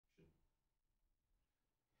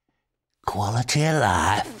quality of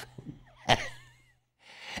life.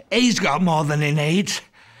 He's got more than he needs,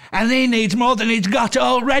 and he needs more than he's got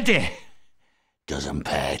already. Doesn't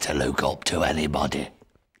pay to look up to anybody.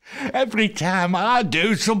 Every time I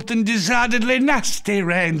do, something decidedly nasty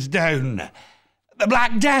rains down. The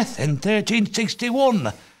Black Death in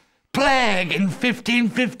 1361, Plague in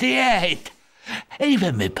 1558.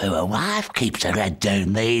 Even my poor wife keeps her head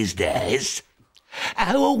down these days.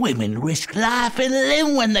 Our women risk life and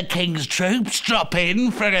limb when the King's troops drop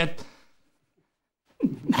in for a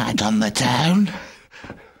night on the town.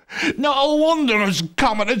 Not a wonder us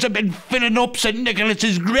commoners have been filling up St.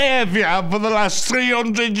 Nicholas's graveyard for the last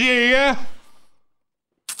 300 years.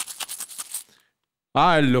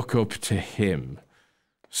 I look up to him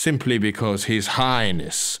simply because His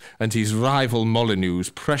Highness and his rival Molyneux's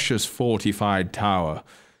precious fortified tower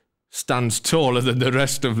stands taller than the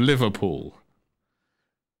rest of Liverpool.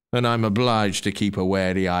 And I'm obliged to keep a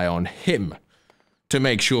wary eye on him to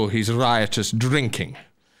make sure his riotous drinking,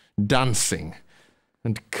 dancing,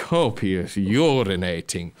 and copious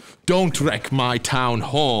urinating don't wreck my town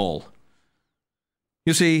hall.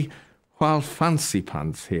 You see, while Fancy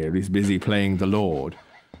Pants here is busy playing the Lord,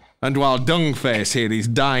 and while Dungface here is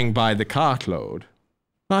dying by the cartload,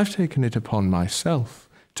 I've taken it upon myself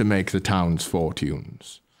to make the town's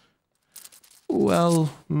fortunes.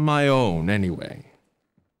 Well, my own, anyway.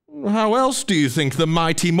 How else do you think the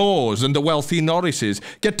mighty Moors and the wealthy Norrises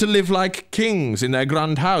get to live like kings in their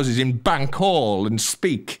grand houses in Bank Hall and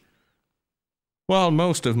Speke? While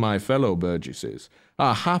most of my fellow burgesses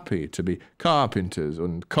are happy to be carpenters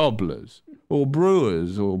and cobblers, or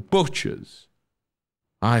brewers or butchers,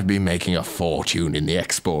 I've been making a fortune in the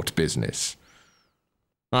export business.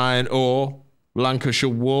 Iron ore, Lancashire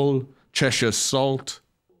wool, Cheshire salt.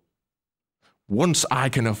 Once I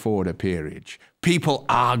can afford a peerage, people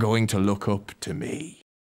are going to look up to me.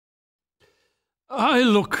 I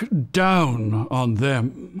look down on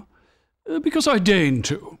them, because I deign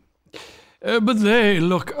to. But they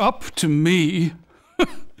look up to me,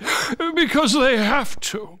 because they have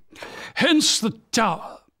to. Hence the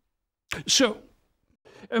tower. So,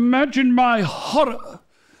 imagine my horror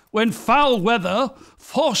when foul weather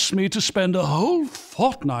forced me to spend a whole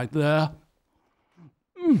fortnight there.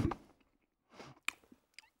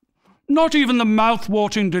 Not even the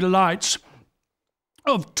mouth-watering delights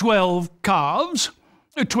of 12 calves,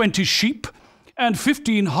 20 sheep, and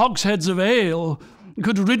 15 hogsheads of ale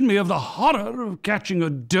could rid me of the horror of catching a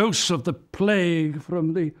dose of the plague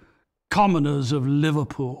from the commoners of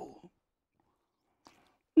Liverpool.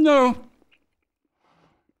 No.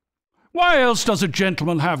 Why else does a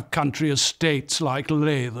gentleman have country estates like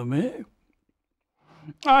Latham, eh?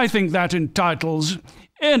 I think that entitles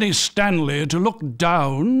any Stanley to look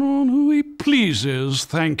down on who he pleases,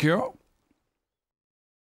 thank you.